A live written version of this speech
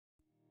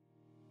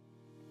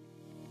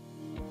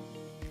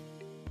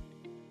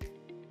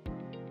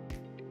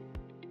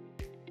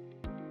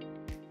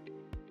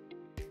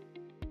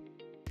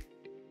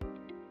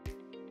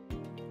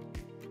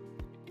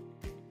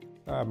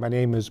My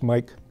name is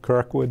Mike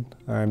Kirkwood.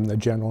 I'm the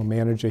general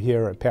manager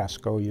here at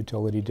Pascoag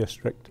Utility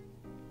District.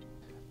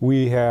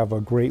 We have a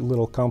great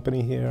little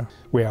company here.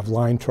 We have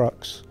line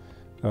trucks,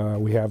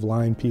 we have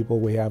line people,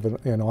 we have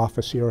an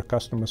office here, a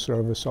customer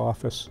service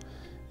office,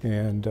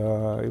 and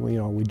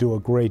we do a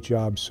great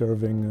job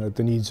serving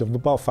the needs of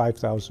about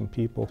 5,000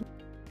 people.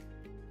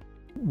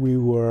 We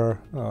were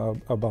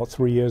about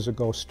 3 years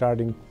ago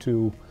starting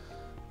to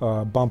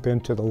bump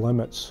into the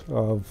limits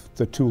of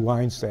the two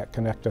lines that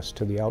connect us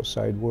to the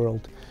outside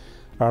world.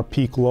 Our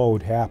peak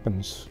load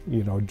happens,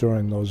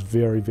 during those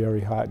very,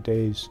 very hot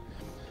days.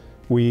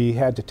 We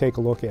had to take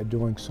a look at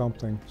doing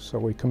something, so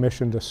we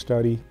commissioned a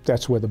study.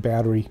 That's where the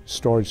battery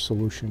storage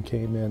solution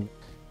came in.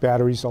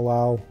 Batteries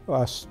allow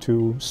us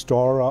to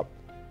store up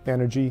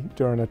energy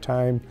during a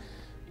time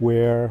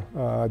where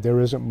there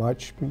isn't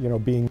much,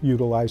 being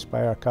utilized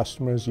by our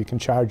customers. You can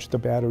charge the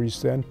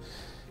batteries then,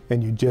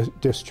 and you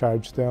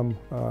discharge them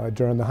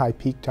during the high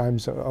peak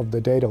times of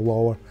the day to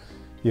lower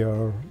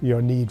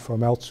your need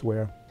from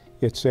elsewhere.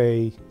 It's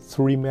a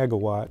 3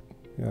 megawatt,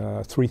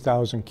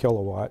 3,000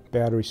 kilowatt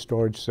battery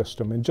storage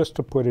system, and just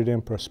to put it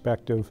in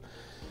perspective,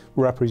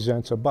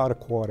 represents about a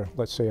quarter,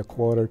 let's say a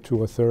quarter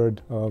to a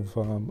third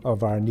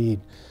of our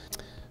need.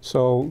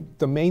 So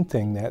the main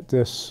thing that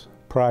this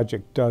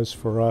project does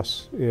for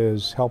us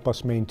is help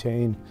us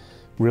maintain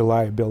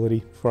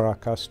reliability for our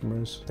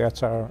customers.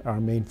 That's our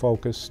main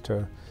focus,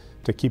 to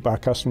keep our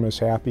customers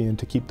happy and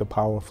to keep the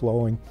power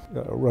flowing.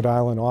 Rhode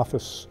Island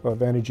Office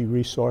of Energy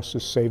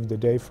Resources saved the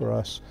day for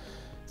us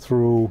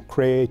through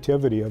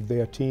creativity of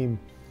their team.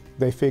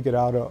 They figured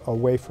out a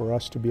way for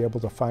us to be able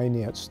to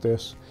finance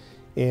this.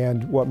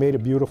 And what made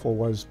it beautiful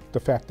was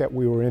the fact that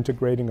we were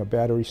integrating a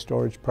battery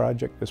storage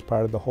project as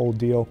part of the whole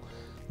deal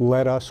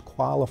let us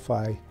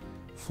qualify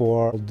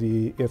for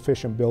the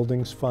Efficient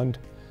Buildings Fund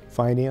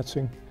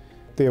financing.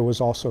 There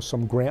was also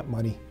some grant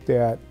money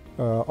that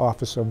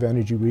Office of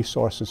Energy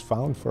Resources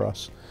found for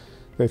us.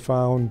 They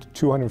found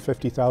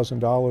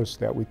 $250,000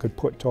 that we could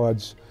put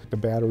towards the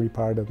battery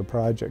part of the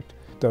project.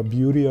 The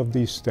beauty of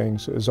these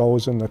things is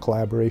always in the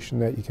collaboration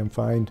that you can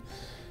find,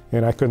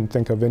 and I couldn't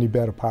think of any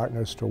better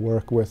partners to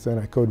work with than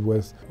I could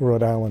with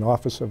Rhode Island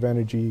Office of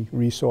Energy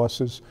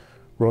Resources,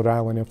 Rhode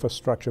Island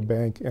Infrastructure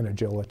Bank, and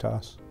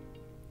Agilitas.